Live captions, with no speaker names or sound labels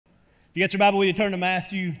If you got your Bible with you, turn to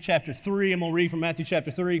Matthew chapter 3. I'm going to read from Matthew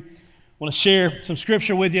chapter 3. I want to share some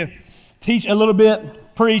scripture with you, teach a little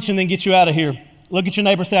bit, preach, and then get you out of here. Look at your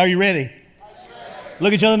neighbor and say, are you ready?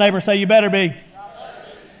 Look at your other neighbor and say, you better be.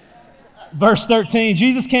 Verse 13,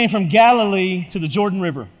 Jesus came from Galilee to the Jordan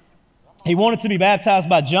River. He wanted to be baptized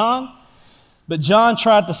by John, but John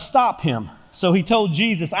tried to stop him. So he told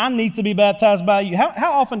Jesus, I need to be baptized by you.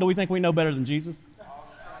 How often do we think we know better than Jesus?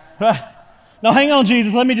 Right? No, hang on,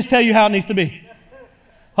 Jesus. Let me just tell you how it needs to be.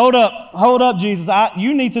 Hold up, Jesus.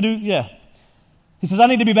 You need to do, yeah. He says, I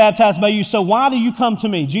need to be baptized by you. So why do you come to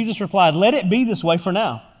me? Jesus replied, let it be this way for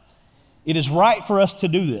now. It is right for us to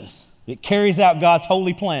do this. It carries out God's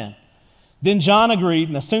holy plan. Then John agreed,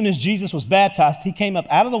 and as soon as Jesus was baptized, he came up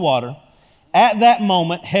out of the water. At that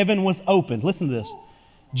moment, heaven was opened. Listen to this.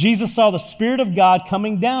 Jesus saw the Spirit of God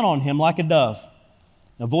coming down on him like a dove.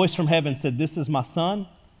 A voice from heaven said, this is my Son.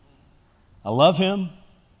 I love him,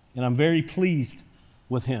 and I'm very pleased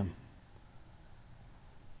with him.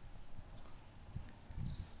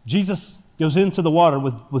 Jesus goes into the water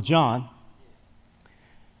with John.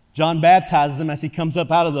 John baptizes him. As he comes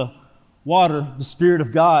up out of the water, the Spirit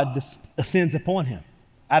of God ascends upon him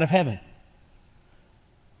out of heaven.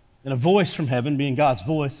 And a voice from heaven, being God's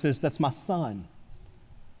voice, says, that's my Son.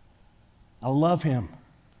 I love him.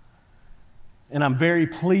 And I'm very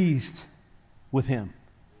pleased with him.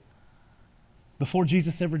 Before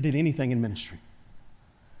Jesus ever did anything in ministry,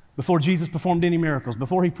 before Jesus performed any miracles,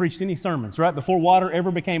 before he preached any sermons, right? Before water ever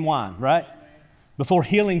became wine, right? Before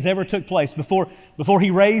healings ever took place, before he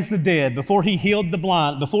raised the dead, before he healed the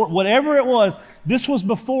blind, before whatever it was, this was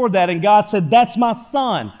before that. And God said, that's my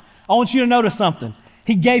Son. I want you to notice something.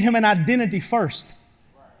 He gave him an identity first.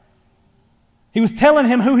 He was telling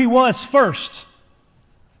him who he was first.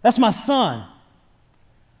 That's my Son.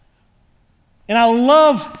 And I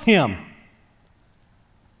love him.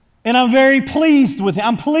 And I'm very pleased with him.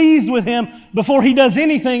 I'm pleased with him before he does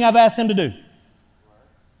anything I've asked him to do.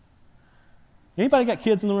 Anybody got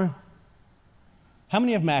kids in the room? How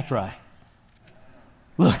many have act right?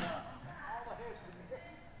 Look.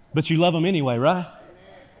 But you love them anyway, right?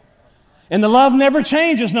 And the love never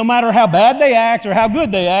changes no matter how bad they act or how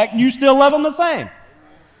good they act. You still love them the same.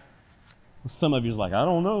 Some of you is like, I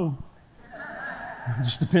don't know. It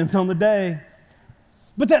just depends on the day.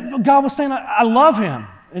 But God was saying, I love him.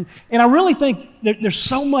 And I really think there's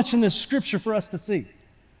so much in this scripture for us to see.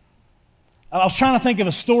 I was trying to think of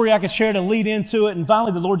a story I could share to lead into it, and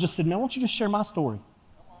finally the Lord just said, man, why don't you just share my story?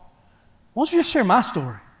 Why don't you just share my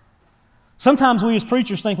story? Sometimes we as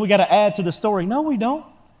preachers think we got to add to the story. No, we don't.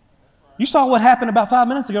 You saw what happened about 5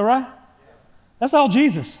 minutes ago, right? That's all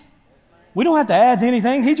Jesus. We don't have to add to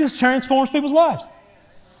anything. He just transforms people's lives.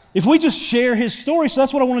 If we just share his story, so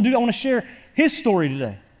that's what I want to do. I want to share his story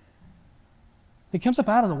today. He comes up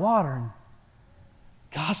out of the water, and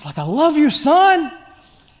God's like, I love you, son,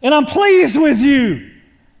 and I'm pleased with you.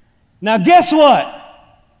 Now, guess what?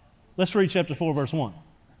 Let's read chapter 4, verse 1.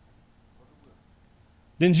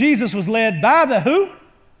 Then Jesus was led by the who?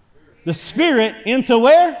 The Spirit into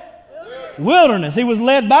where? Wilderness. He was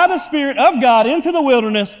led by the Spirit of God into the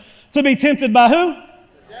wilderness to be tempted by who?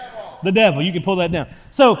 The devil. You can pull that down.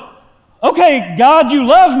 So, okay, God, you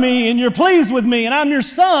love me and you're pleased with me and I'm your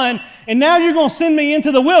son, and now you're going to send me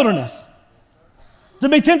into the wilderness to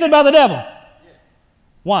be tempted by the devil.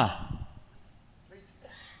 Why?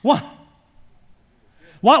 Why?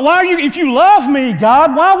 Why are you, if you love me,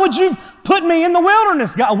 God, why would you put me in the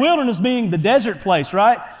wilderness? God, wilderness being the desert place,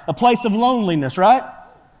 right? A place of loneliness, right?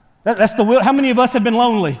 That's how many of us have been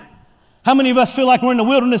lonely? How many of us feel like we're in the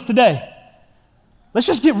wilderness today? Let's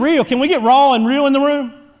just get real. Can we get raw and real in the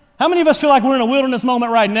room? How many of us feel like we're in a wilderness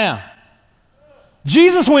moment right now?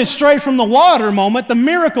 Jesus went straight from the water moment, the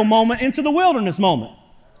miracle moment, into the wilderness moment.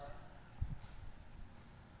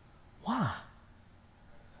 Why?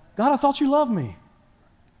 God, I thought you loved me.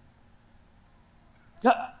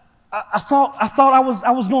 God, I thought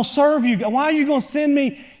I was going to serve you. Why are you going to send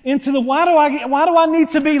me into the? Why do I need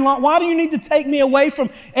to be? Why do you need to take me away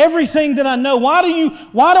from everything that I know? Why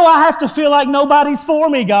do I have to feel like nobody's for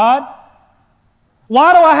me, God?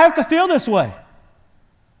 Why do I have to feel this way?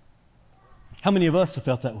 How many of us have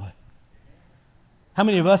felt that way? How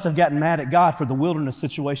many of us have gotten mad at God for the wilderness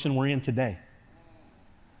situation we're in today?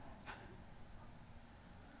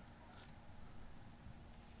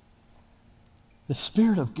 The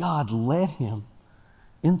Spirit of God led him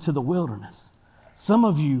into the wilderness. Some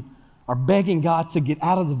of you are begging God to get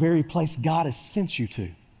out of the very place God has sent you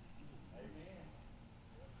to.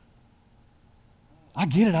 I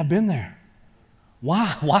get it. I've been there.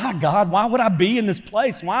 Why, God? Why would I be in this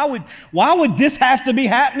place? Why would this have to be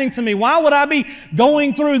happening to me? Why would I be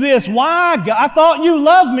going through this? Why, God? I thought you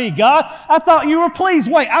loved me, God. I thought you were pleased.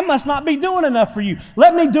 Wait, I must not be doing enough for you.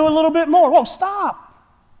 Let me do a little bit more. Whoa, stop.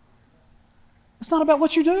 It's not about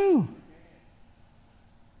what you do.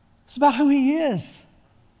 It's about who He is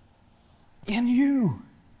in you.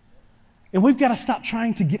 And we've got to stop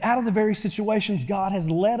trying to get out of the very situations God has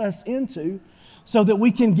led us into so that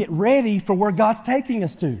we can get ready for where God's taking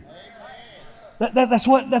us to.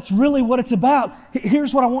 That's really what it's about.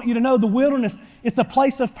 Here's what I want you to know. The wilderness, it's a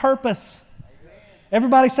place of purpose.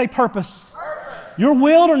 Everybody say purpose. Your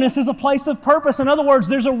wilderness is a place of purpose. In other words,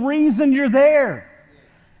 there's a reason you're there.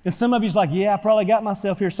 And some of you's like, yeah, I probably got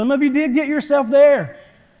myself here. Some of you did get yourself there.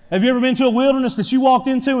 Have you ever been to a wilderness that you walked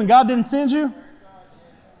into and God didn't send you?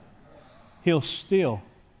 He'll still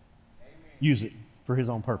use it for His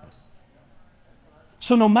own purpose.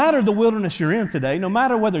 So no matter the wilderness you're in today, no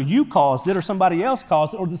matter whether you caused it or somebody else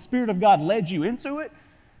caused it or the Spirit of God led you into it,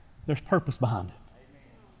 there's purpose behind it.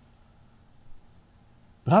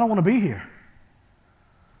 But I don't want to be here.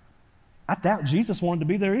 I doubt Jesus wanted to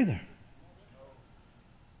be there either.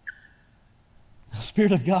 The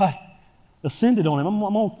Spirit of God ascended on Him. I'm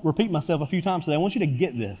going to repeat myself a few times today. I want you to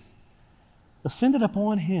get this. Ascended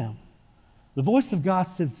upon Him. The voice of God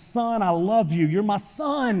said, Son, I love you. You're my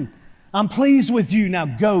son. I'm pleased with you. Now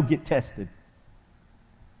go get tested.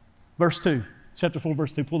 Verse 2, chapter 4,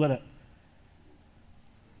 verse 2. Pull that up.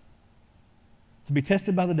 To be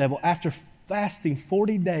tested by the devil. After fasting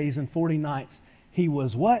 40 days and 40 nights, he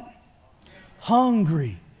was what?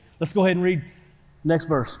 Hungry. Let's go ahead and read next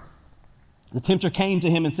verse. The tempter came to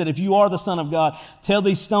him and said, if you are the Son of God, tell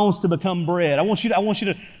these stones to become bread. I want you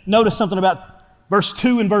to notice something about verse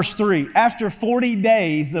 2 and verse 3. After 40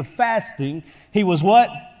 days of fasting, he was what?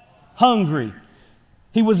 Hungry.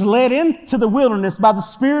 He was led into the wilderness by the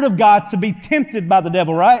Spirit of God to be tempted by the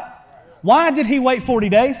devil, right? Why did he wait 40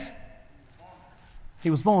 days? He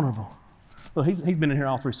was vulnerable. Well, he's been in here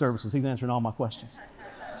all 3 services. He's answering all my questions.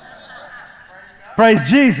 Praise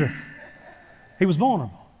Jesus. He was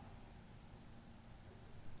vulnerable.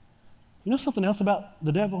 You know something else about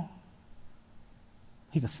the devil?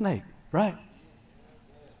 He's a snake, right?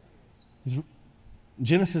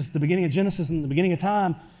 Genesis, the beginning of Genesis and the beginning of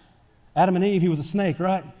time, Adam and Eve, he was a snake,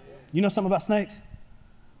 right? You know something about snakes?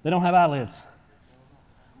 They don't have eyelids.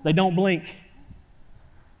 They don't blink.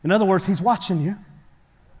 In other words, he's watching you.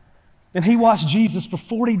 And he watched Jesus for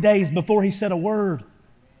 40 days before he said a word,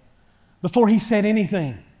 before he said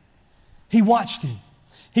anything. He watched him.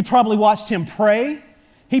 He probably watched him pray.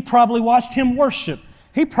 He probably watched him worship.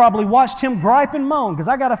 He probably watched him gripe and moan, because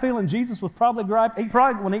I got a feeling Jesus was probably griping.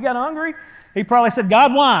 When he got hungry, he probably said,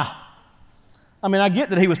 God, why? I mean, I get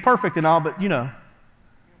that he was perfect and all, but you know.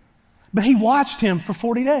 But he watched him for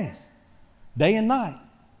 40 days, day and night,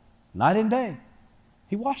 night and day.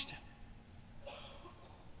 He watched him.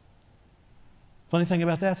 Funny thing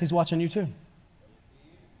about that is he's watching you too.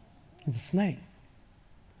 He's a snake.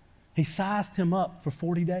 He sized him up for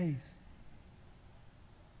 40 days.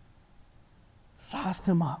 Sized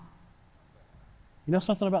him up. You know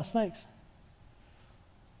something about snakes?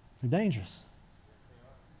 They're dangerous.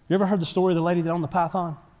 You ever heard the story of the lady that owned the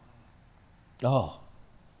python? Oh.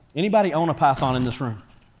 Anybody own a python in this room?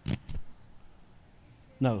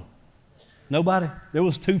 No. Nobody? There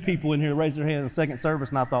was 2 people in here that raised their hand in the second service,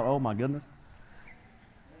 and I thought, oh my goodness.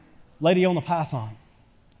 Lady owned a python.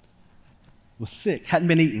 Was sick, hadn't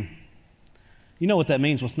been eaten. You know what that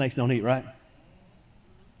means when snakes don't eat, right?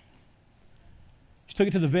 She took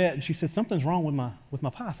it to the vet, and she said, something's wrong with my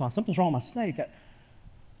python. Something's wrong with my snake.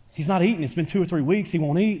 He's not eating. It's been 2 or 3 weeks. He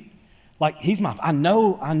won't eat. Like, I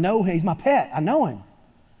know he's my pet. I know him.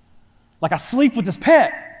 Like, I sleep with this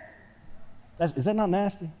pet. Is that not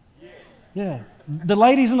nasty? Yeah. The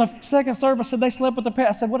ladies in the second service said they slept with the pet.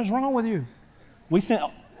 I said, what is wrong with you? We sent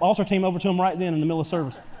altar team over to him right then in the middle of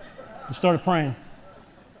service. We started praying.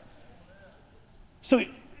 So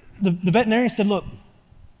the veterinarian said, look,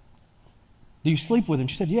 do you sleep with him?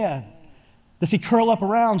 She said, yeah. Does he curl up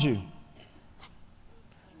around you?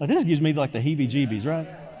 Like, this gives me like the heebie-jeebies, right?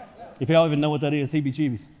 If y'all even know what that is,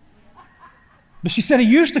 heebie-jeebies. But she said he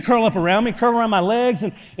used to curl up around me, curl around my legs,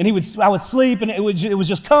 and I would sleep, and it was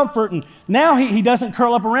just comfort. And now he doesn't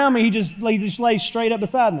curl up around me. He just lays straight up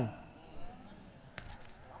beside me.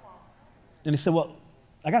 And he said, well,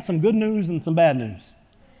 I got some good news and some bad news.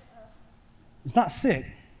 He's not sick.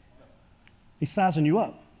 He's sizing you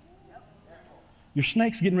up. Your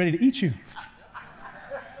snake's getting ready to eat you.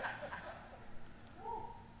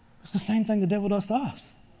 It's the same thing the devil does to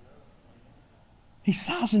us. He's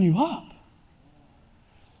sizing you up.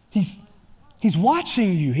 He's He's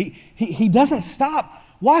watching you. He doesn't stop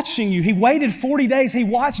watching you. He waited 40 days. He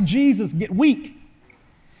watched Jesus get weak.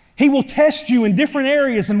 He will test you in different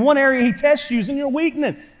areas. And one area He tests you is in your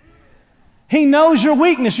weakness. He knows your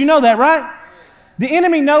weakness. You know that, right? The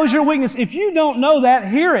enemy knows your weakness. If you don't know that,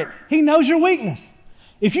 hear it. He knows your weakness.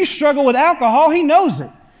 If you struggle with alcohol, He knows it.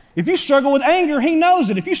 If you struggle with anger, He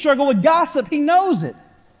knows it. If you struggle with gossip, He knows it.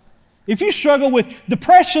 If you struggle with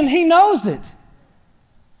depression, He knows it.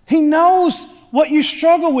 He knows what you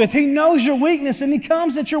struggle with. He knows your weakness, and He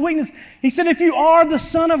comes at your weakness. He said, if you are the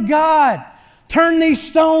Son of God, turn these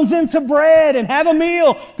stones into bread and have a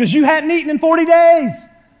meal because you hadn't eaten in 40 days.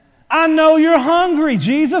 I know you're hungry.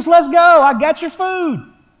 Jesus, let's go. I got your food.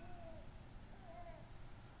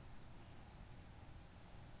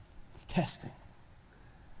 It's testing.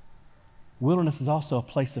 Wilderness is also a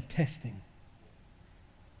place of testing.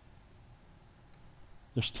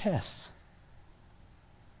 There's tests.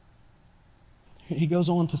 He goes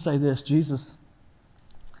on to say this. Jesus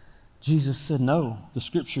said, no, the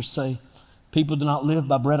Scriptures say, people do not live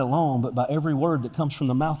by bread alone, but by every word that comes from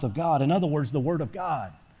the mouth of God. In other words, the Word of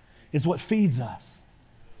God is what feeds us.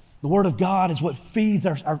 The Word of God is what feeds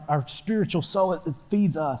our spiritual soul. It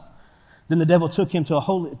feeds us. Then the devil took him to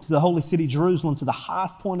the holy city, Jerusalem, to the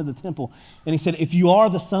highest point of the temple. And he said, if you are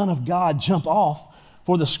the Son of God, jump off.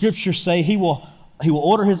 For the Scriptures say He will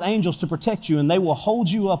order His angels to protect you, and they will hold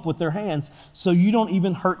you up with their hands so you don't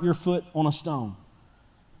even hurt your foot on a stone.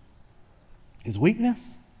 His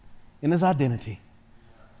weakness and His identity.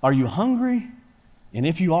 Are you hungry? And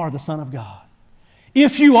if you are the Son of God.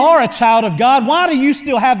 If you are a child of God, why do you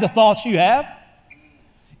still have the thoughts you have?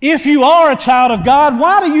 If you are a child of God,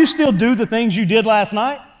 why do you still do the things you did last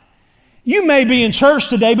night? You may be in church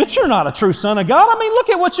today, but you're not a true son of God. I mean, look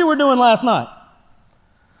at what you were doing last night.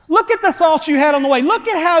 Look at the thoughts you had on the way. Look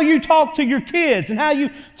at how you talk to your kids and how you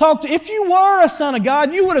talk to... If you were a son of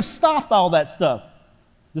God, you would have stopped all that stuff.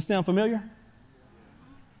 Does this sound familiar?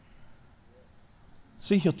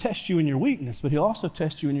 See, He'll test you in your weakness, but He'll also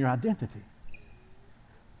test you in your identity.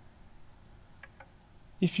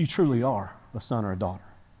 If you truly are a son or a daughter,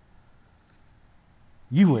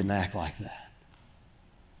 you wouldn't act like that.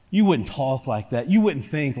 You wouldn't talk like that. You wouldn't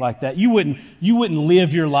think like that. You wouldn't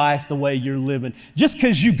live your life the way you're living. Just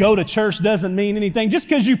because you go to church doesn't mean anything. Just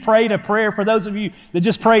because you prayed a prayer, for those of you that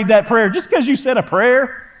just prayed that prayer, just because you said a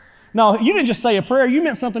prayer, no, you didn't just say a prayer. You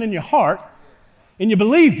meant something in your heart, and you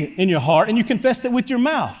believed it in your heart, and you confessed it with your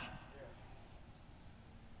mouth.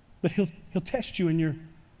 But He'll test you in your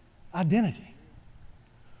identity.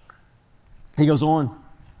 He goes on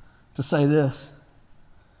to say this.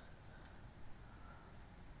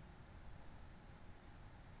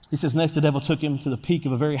 He says, next the devil took him to the peak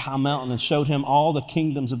of a very high mountain and showed him all the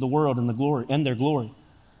kingdoms of the world and their glory. He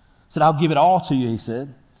said, I'll give it all to you, he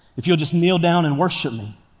said, if you'll just kneel down and worship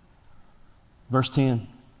me. Verse 10,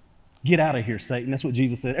 get out of here, Satan. That's what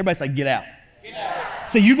Jesus said. Everybody say, get out. Get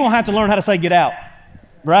out. So you're going to have to learn how to say get out,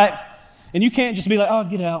 right? And you can't just be like, oh,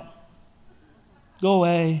 get out. Go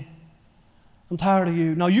away. I'm tired of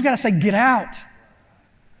you. No, you got to say, get out.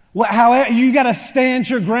 However, you got to stand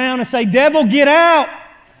your ground and say, devil, get out.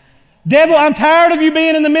 Devil, I'm tired of you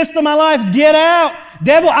being in the midst of my life. Get out.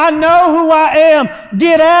 Devil, I know who I am.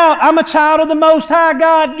 Get out. I'm a child of the Most High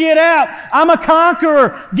God. Get out. I'm a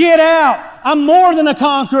conqueror. Get out. I'm more than a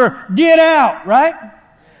conqueror. Get out, right?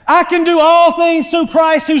 I can do all things through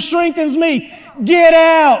Christ who strengthens me. Get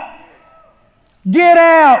out. Get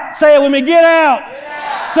out. Say it with me. Get out. Get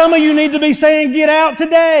out. Some of you need to be saying get out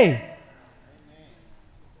today.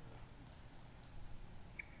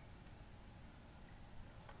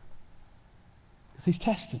 Because He's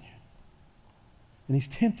testing you. And He's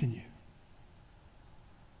tempting you.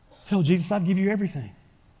 Tell Jesus, I'll give you everything.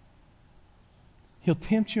 He'll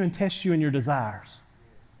tempt you and test you in your desires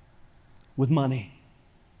with money.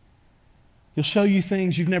 He'll show you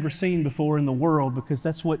things you've never seen before in the world because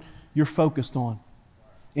that's what you're focused on.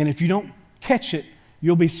 And if you don't catch it,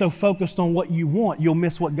 you'll be so focused on what you want, you'll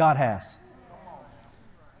miss what God has.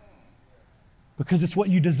 Because it's what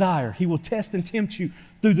you desire. He will test and tempt you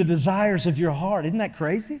through the desires of your heart. Isn't that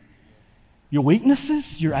crazy? Your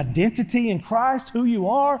weaknesses, your identity in Christ, who you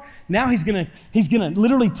are. Now He's gonna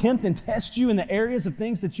literally tempt and test you in the areas of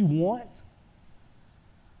things that you want.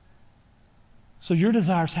 So your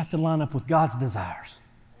desires have to line up with God's desires.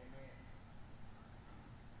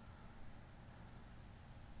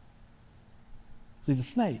 So He's a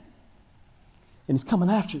snake. And He's coming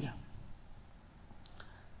after you.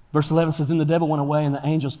 Verse 11 says, then the devil went away and the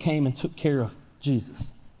angels came and took care of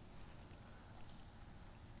Jesus.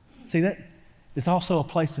 See, that is also a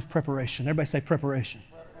place of preparation. Everybody say preparation.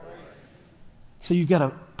 So you've got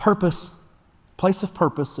a purpose place of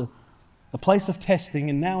purpose, a place of testing,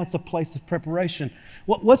 and now it's a place of preparation.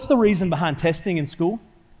 What's the reason behind testing in school?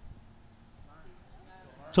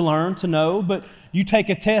 To learn, to know, but you take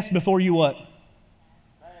a test before you what?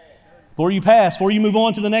 Before you pass, before you move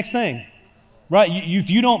on to the next thing. Right? If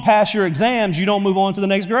you don't pass your exams, you don't move on to the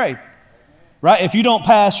next grade. Right? If you don't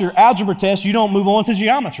pass your algebra test, you don't move on to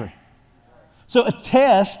geometry. So a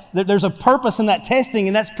test, there's a purpose in that testing,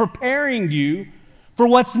 and that's preparing you for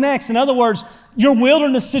what's next. In other words, your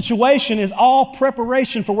wilderness situation is all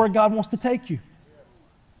preparation for where God wants to take you.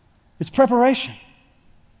 It's preparation.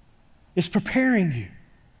 It's preparing you.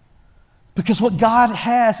 Because what God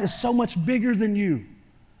has is so much bigger than you.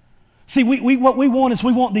 See, what we want is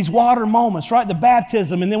we want these water moments, right? The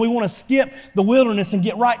baptism, and then we want to skip the wilderness and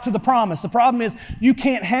get right to the promise. The problem is you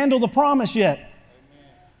can't handle the promise yet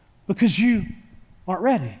because you aren't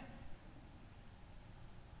ready.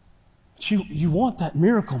 But you want that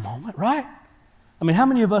miracle moment, right? I mean, how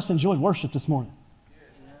many of us enjoyed worship this morning?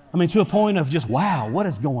 I mean, to a point of just, wow, what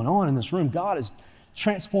is going on in this room? God is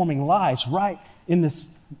transforming lives right in this.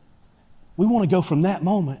 We want to go from that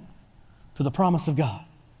moment to the promise of God.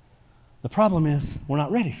 The problem is we're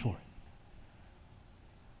not ready for it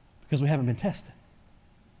because we haven't been tested.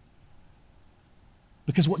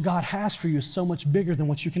 Because what God has for you is so much bigger than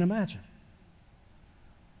what you can imagine.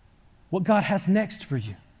 What God has next for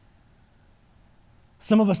you.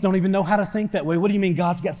 Some of us don't even know how to think that way. What do you mean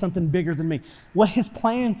God's got something bigger than me? What His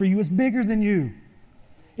plan for you is bigger than you.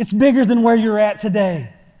 It's bigger than where you're at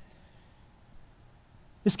today.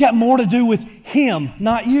 It's got more to do with Him,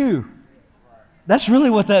 not you. That's really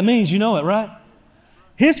what that means. You know it, right?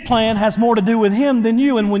 His plan has more to do with Him than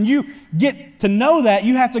you. And when you get to know that,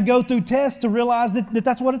 you have to go through tests to realize that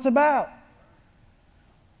that's what it's about.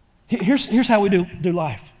 Here's how we do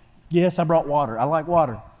life. Yes, I brought water. I like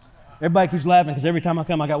water. Everybody keeps laughing because every time I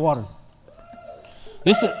come, I got water.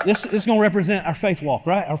 This is going to represent our faith walk,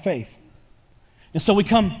 right? Our faith. And so we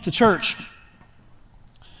come to church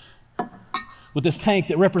with this tank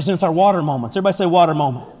that represents our water moments. Everybody say water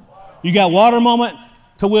moment. You got water moment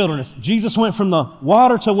to wilderness. Jesus went from the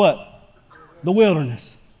water to what? The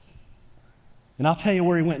wilderness. And I'll tell you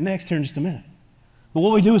where He went next here in just a minute. But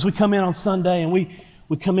what we do is we come in on Sunday and we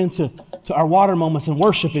come into our water moments, and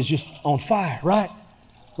worship is just on fire, right?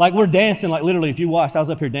 Like we're dancing, like literally, if you watched, I was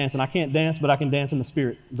up here dancing. I can't dance, but I can dance in the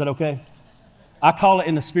Spirit. Is that okay? I call it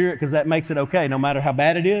in the Spirit because that makes it okay. No matter how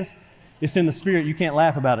bad it is, it's in the Spirit. You can't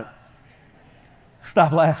laugh about it.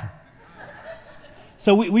 Stop laughing.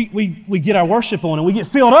 So we get our worship on and we get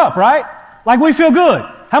filled up, right? Like we feel good.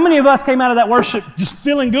 How many of us came out of that worship just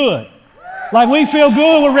feeling good? Like we feel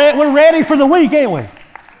good. We're ready for the week, ain't we?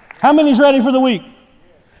 How many's ready for the week?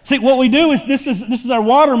 See, what we do is this is our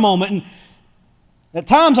water moment. And at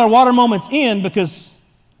times our water moments end because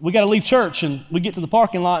we got to leave church and we get to the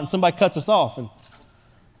parking lot and somebody cuts us off and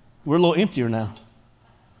we're a little emptier now.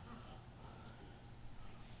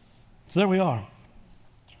 So there we are,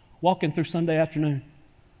 walking through Sunday afternoon.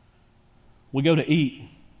 We go to eat,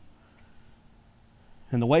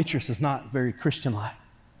 and the waitress is not very Christian-like.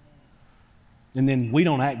 And then we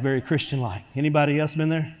don't act very Christian-like. Anybody else been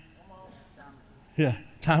there? Yeah,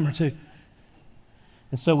 time or two.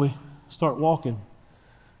 And so we start walking,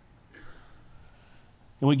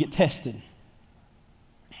 and we get tested.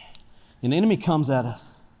 And the enemy comes at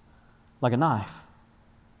us like a knife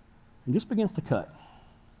and just begins to cut.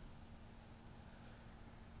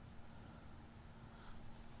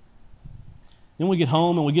 Then we get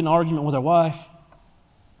home and we get in an argument with our wife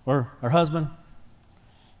or our husband,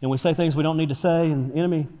 and we say things we don't need to say, and the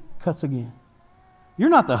enemy cuts again. You're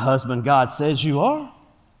not the husband God says you are.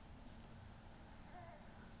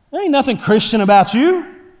 There ain't nothing Christian about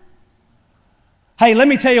you. Hey, let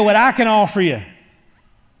me tell you what I can offer you.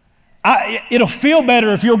 It'll feel better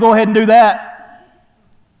if you'll go ahead and do that.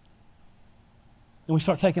 And we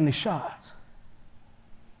start taking these shots.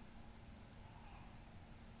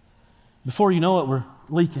 Before you know it, we're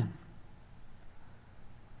leaking.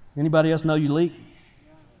 Anybody else know you leak?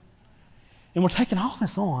 And we're taking all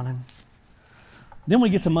this on. And then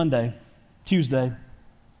we get to Monday, Tuesday,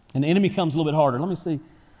 and the enemy comes a little bit harder. Let me see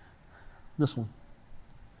this one.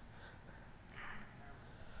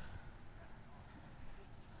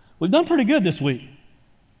 We've done pretty good this week.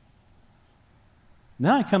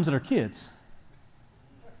 Now he comes at our kids.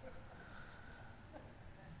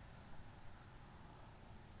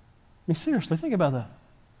 I mean, seriously, think about that.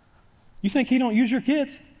 You think He don't use your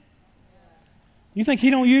kids? You think He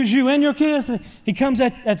don't use you and your kids? And He comes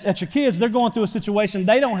at your kids. They're going through a situation.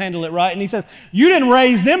 They don't handle it right. And He says, you didn't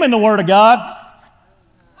raise them in the Word of God.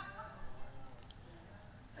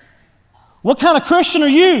 What kind of Christian are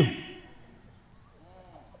you?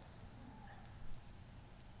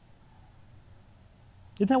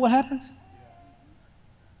 Isn't that what happens?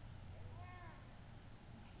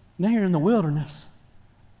 Now you're in the wilderness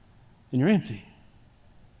and you're empty.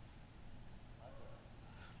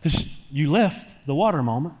 Because you left the water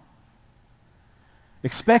moment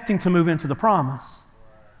expecting to move into the promise,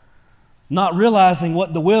 not realizing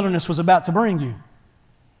what the wilderness was about to bring you.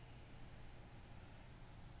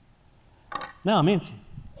 Now I'm empty.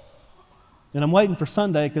 And I'm waiting for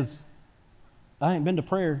Sunday because I ain't been to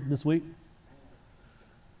prayer this week.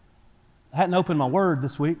 I hadn't opened my word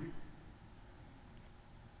this week.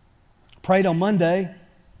 Prayed on Monday.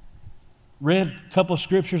 Read a couple of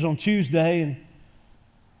scriptures on Tuesday. And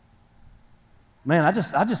man,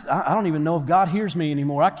 I don't even know if God hears me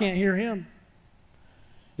anymore. I can't hear Him.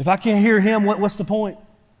 If I can't hear Him, what's the point?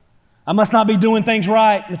 I must not be doing things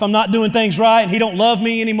right. And if I'm not doing things right and He don't love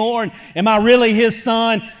me anymore, and am I really His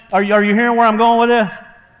son? Are you hearing where I'm going with this?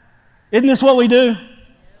 Isn't this what we do?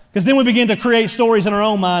 Because then we begin to create stories in our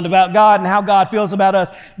own mind about God and how God feels about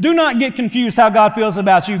us. Do not get confused how God feels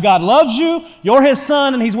about you. God loves you. You're His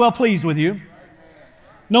son, and He's well pleased with you.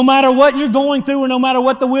 No matter what you're going through or no matter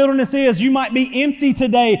what the wilderness is, you might be empty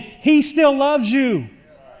today. He still loves you.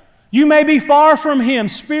 You may be far from Him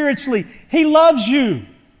spiritually. He loves you.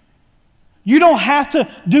 You don't have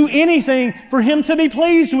to do anything for Him to be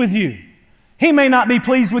pleased with you. He may not be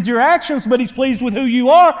pleased with your actions, but He's pleased with who you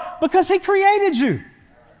are because He created you.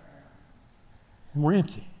 And we're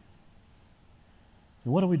empty.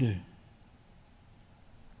 And what do?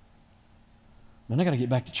 Man, I got to get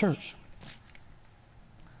back to church.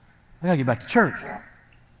 I got to get back to church.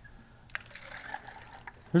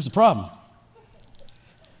 Here's the problem.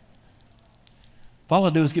 If all I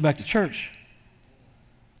do is get back to church.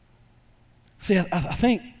 See, I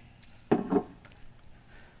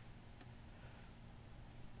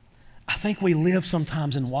think we live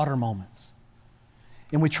sometimes in water moments.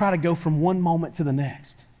 And we try to go from one moment to the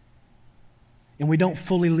next. And we don't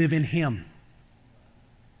fully live in Him.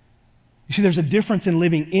 You see, there's a difference in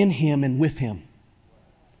living in Him and with Him.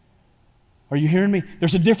 Are you hearing me?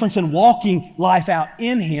 There's a difference in walking life out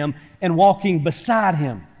in Him and walking beside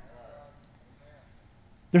Him.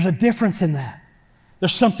 There's a difference in that.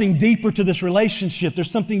 There's something deeper to this relationship.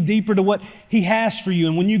 There's something deeper to what He has for you.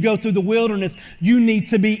 And when you go through the wilderness, you need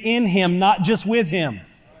to be in Him, not just with Him.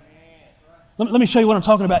 Let me show you what I'm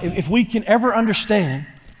talking about. If we can ever understand,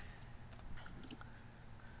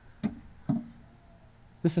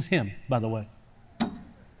 this is Him, by the way.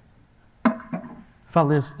 If I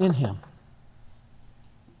live in Him,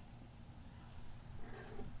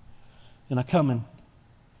 and I come and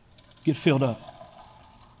get filled up,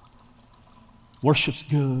 worship's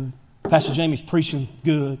good, Pastor Jamie's preaching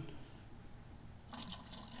good,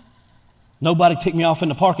 nobody ticked me off in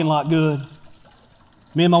the parking lot good,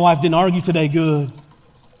 me and my wife didn't argue today good.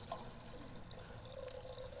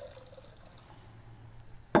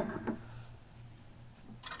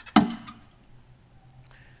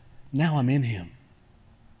 Now I'm in Him.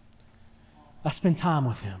 I spend time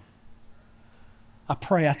with Him. I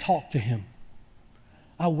pray, I talk to Him.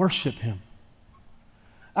 I worship Him.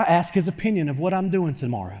 I ask His opinion of what I'm doing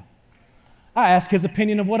tomorrow. I ask His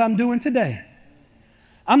opinion of what I'm doing today.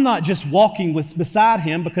 I'm not just walking beside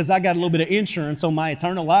Him because I got a little bit of insurance on my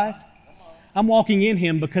eternal life. I'm walking in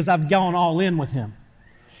Him because I've gone all in with Him.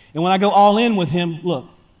 And when I go all in with Him, look,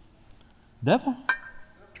 devil.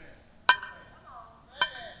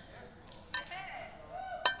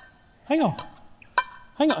 Hang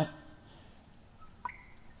on.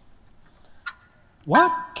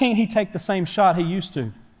 Why can't he take the same shot he used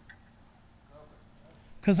to?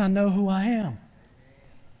 Because I know who I am.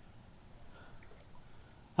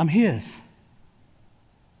 I'm His.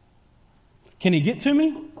 Can He get to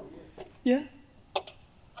me? Yeah.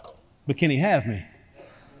 But can He have me?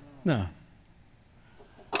 No.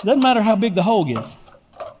 Doesn't matter how big the hole gets.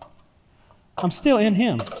 I'm still in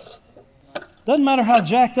Him. Doesn't matter how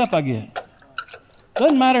jacked up I get.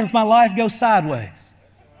 Doesn't matter if my life goes sideways.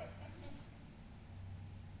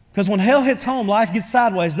 Because when hell hits home, life gets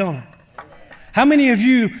sideways, don't it? How many of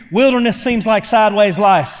you, wilderness seems like sideways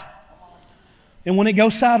life? And when it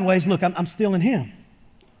goes sideways, look, I'm still in Him.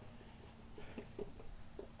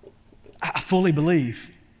 I fully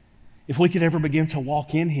believe if we could ever begin to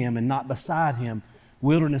walk in Him and not beside Him,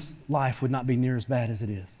 wilderness life would not be near as bad as it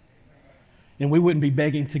is. And we wouldn't be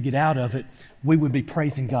begging to get out of it. We would be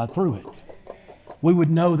praising God through it. We would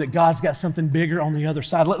know that God's got something bigger on the other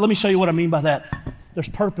side. Let me show you what I mean by that. There's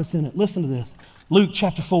purpose in it. Listen to this. Luke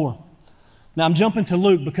chapter 4. Now, I'm jumping to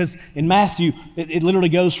Luke because in Matthew, it literally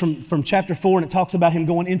goes from chapter 4, and it talks about him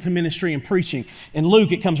going into ministry and preaching. In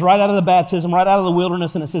Luke, it comes right out of the baptism, right out of the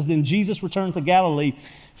wilderness, and it says, then Jesus returned to Galilee,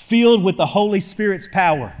 filled with the Holy Spirit's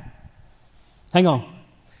power. Hang on.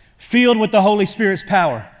 Filled with the Holy Spirit's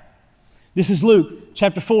power. This is Luke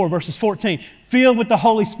chapter 4, verses 14. Filled with the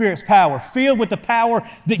Holy Spirit's power. Filled with the power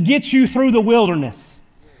that gets you through the wilderness.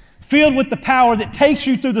 Filled with the power that takes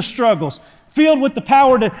you through the struggles. Filled with the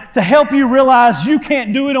power to help you realize you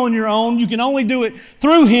can't do it on your own. You can only do it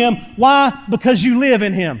through Him. Why? Because you live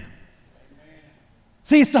in Him.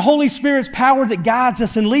 See, it's the Holy Spirit's power that guides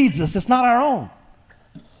us and leads us. It's not our own.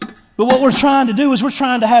 But what we're trying to do is we're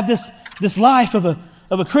trying to have this life of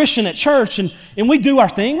a Christian at church, and we do our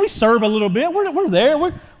thing. We serve a little bit. We're there.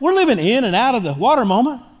 We're living in and out of the water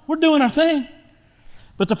moment. We're doing our thing.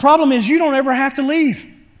 But the problem is you don't ever have to leave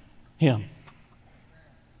Him.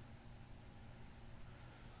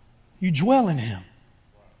 You dwell in Him.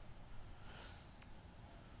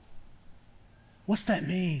 What's that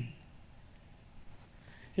mean?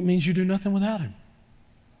 It means you do nothing without Him.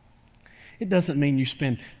 It doesn't mean you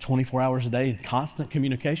spend 24 hours a day in constant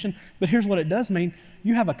communication, but here's what it does mean.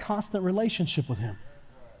 You have a constant relationship with Him.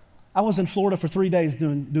 I was in Florida for 3 days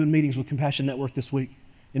doing meetings with Compassion Network this week,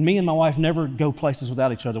 and me and my wife never go places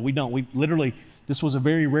without each other. We don't. We literally, this was a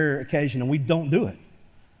very rare occasion, and we don't do it.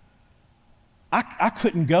 I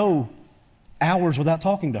couldn't go hours without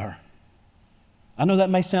talking to her. I know that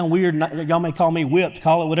may sound weird. Y'all may call me whipped,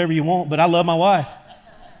 call it whatever you want, but I love my wife.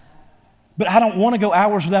 But I don't want to go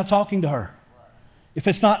hours without talking to her. If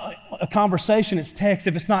it's not a conversation, it's text.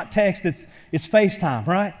 If it's not text, it's FaceTime,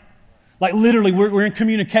 right? Like literally, we're in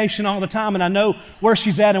communication all the time, and I know where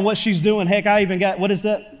she's at and what she's doing. Heck, I even got, what is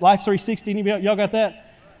that, Life 360? Y'all got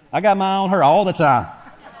that? I got my eye on her all the time.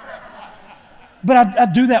 But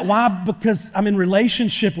I do that. Why? Because I'm in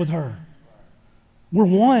relationship with her. We're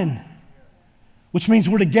one, which means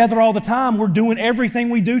we're together all the time. We're doing everything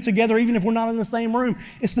we do together, even if we're not in the same room.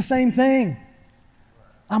 It's the same thing.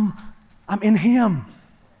 I'm in Him.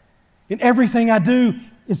 And everything I do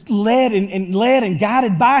is led and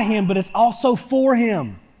guided by Him, but it's also for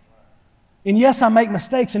Him. And yes, I make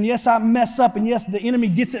mistakes, and yes, I mess up, and yes, the enemy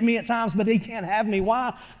gets at me at times, but he can't have me.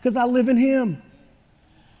 Why? Because I live in Him.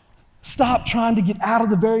 Stop trying to get out of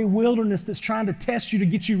the very wilderness that's trying to test you to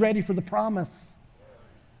get you ready for the promise.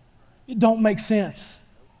 It don't make sense.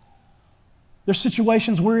 There's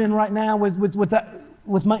situations we're in right now with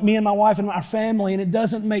me and my wife and our family, and it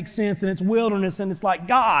doesn't make sense, and it's wilderness, and it's like,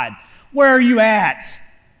 God, where are you at?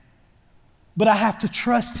 But I have to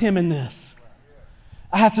trust Him in this.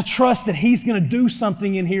 I have to trust that He's going to do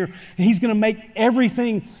something in here, and He's going to make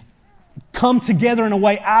everything come together in a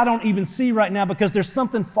way I don't even see right now, because there's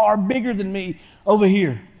something far bigger than me over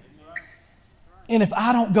here. And if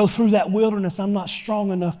I don't go through that wilderness, I'm not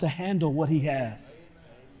strong enough to handle what He has.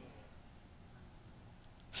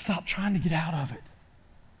 Stop trying to get out of it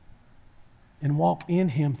and walk in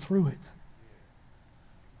Him through it.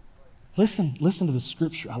 Listen to the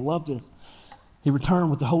scripture. I love this. He returned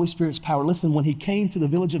with the Holy Spirit's power. Listen, when He came to the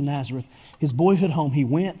village of Nazareth, His boyhood home, He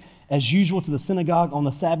went as usual to the synagogue on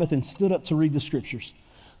the Sabbath and stood up to read the scriptures.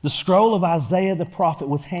 The scroll of Isaiah the prophet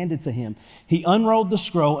was handed to him. He unrolled the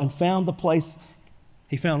scroll and found the place.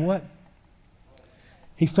 He found what?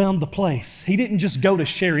 He found the place. He didn't just go to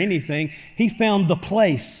share anything. He found the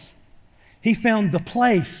place. He found the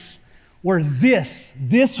place where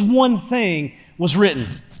this one thing was written.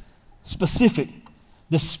 Specific.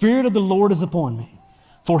 The Spirit of the Lord is upon me,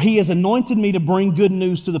 for He has anointed me to bring good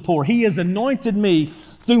news to the poor. He has anointed me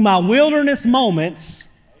through my wilderness moments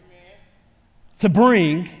to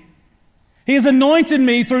bring. He has anointed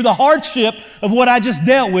me through the hardship of what I just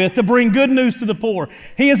dealt with to bring good news to the poor.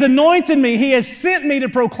 He has anointed me. He has sent me to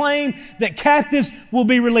proclaim that captives will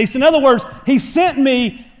be released. In other words, He sent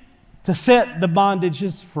me to set the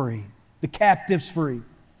bondages free, the captives free.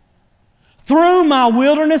 Through my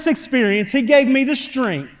wilderness experience, He gave me the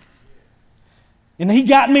strength, and He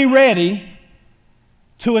got me ready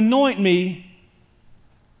to anoint me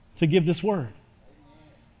to give this word.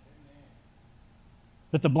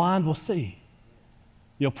 That the blind will see,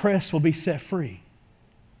 the oppressed will be set free,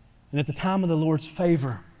 and that the time of the Lord's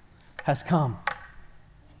favor has come.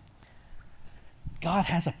 God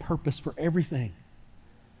has a purpose for everything.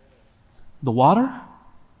 The water,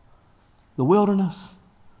 the wilderness,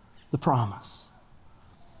 the promise.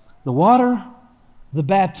 The water, the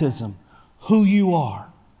baptism, who you are,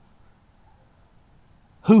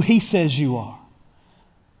 who He says you are,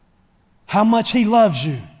 how much He loves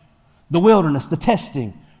you. The wilderness, the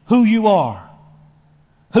testing, who you are,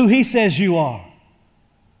 who He says you are.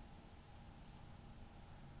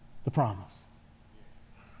 the promise.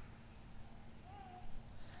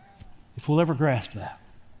 If we'll ever grasp that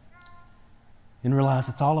and realize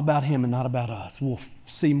it's all about Him and not about us, we'll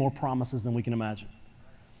see more promises than we can imagine.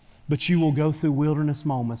 But you will go through wilderness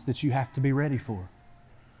moments that you have to be ready for.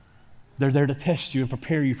 They're there to test you and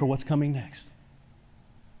prepare you for what's coming next.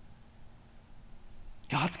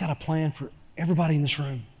 God's got a plan for everybody in this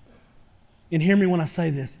room. And hear me when I say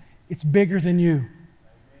this. It's bigger than you.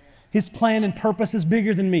 His plan and purpose is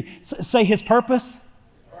bigger than me. Say, His purpose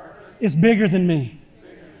is bigger than me.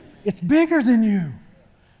 It's bigger than you.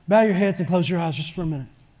 Bow your heads and close your eyes just for a minute.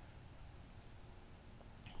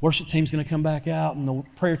 Worship team's going to come back out and the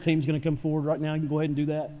prayer team's going to come forward right now. You can go ahead and do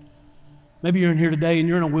that. Maybe you're in here today and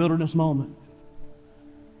you're in a wilderness moment.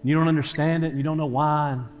 You don't understand it and you don't know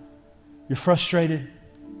why and you're frustrated.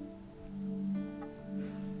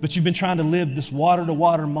 But you've been trying to live this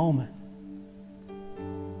water-to-water moment.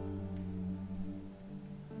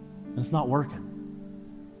 And it's not working.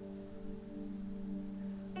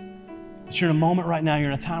 But you're in a moment right now, you're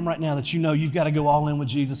in a time right now that you know you've got to go all in with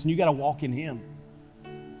Jesus and you've got to walk in Him.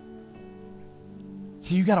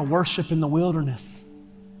 So you've got to worship in the wilderness.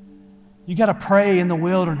 You've got to pray in the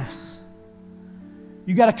wilderness.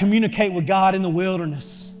 You've got to communicate with God in the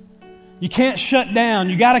wilderness. You can't shut down.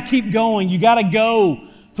 You got to keep going. You got to go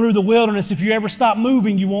through the wilderness. If you ever stop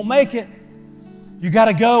moving, you won't make it. You got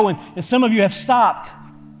to go, and some of you have stopped.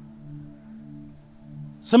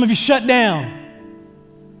 Some of you shut down.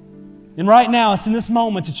 And right now, it's in this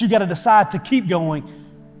moment that you got to decide to keep going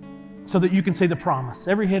so that you can see the promise.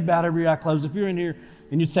 Every head bowed, every eye closed. If you're in here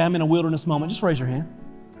and you'd say, I'm in a wilderness moment, just raise your hand.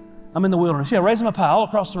 I'm in the wilderness. Yeah, raise them up high all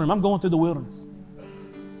across the room. I'm going through the wilderness.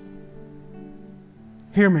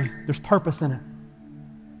 Hear me. There's purpose in it.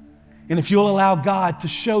 And if you'll allow God to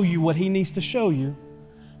show you what He needs to show you,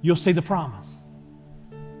 you'll see the promise.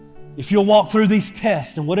 If you'll walk through these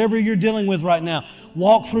tests and whatever you're dealing with right now,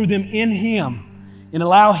 walk through them in Him and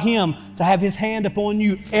allow Him to have His hand upon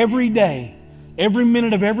you every day, every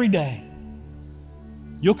minute of every day,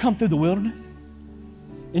 you'll come through the wilderness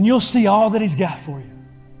and you'll see all that He's got for you.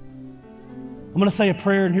 I'm going to say a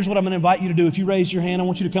prayer, and here's what I'm going to invite you to do. If you raise your hand, I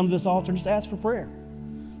want you to come to this altar and just ask for prayer.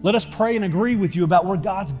 Let us pray and agree with you about where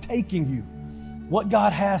God's taking you, what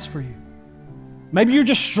God has for you. Maybe you're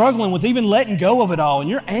just struggling with even letting go of it all and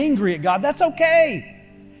you're angry at God. That's okay.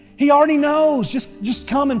 He already knows. Just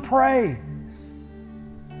come and pray.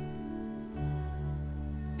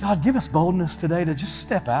 God, give us boldness today to just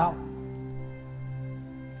step out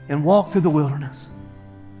and walk through the wilderness,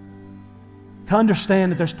 to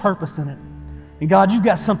understand that there's purpose in it. And God, you've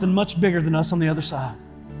got something much bigger than us on the other side.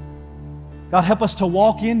 God, help us to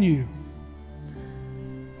walk in you.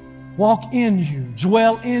 Walk in you.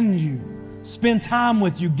 Dwell in you. Spend time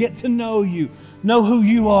with you. Get to know you. Know who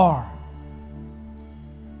you are.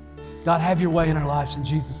 God, have your way in our lives in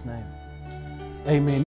Jesus' name. Amen.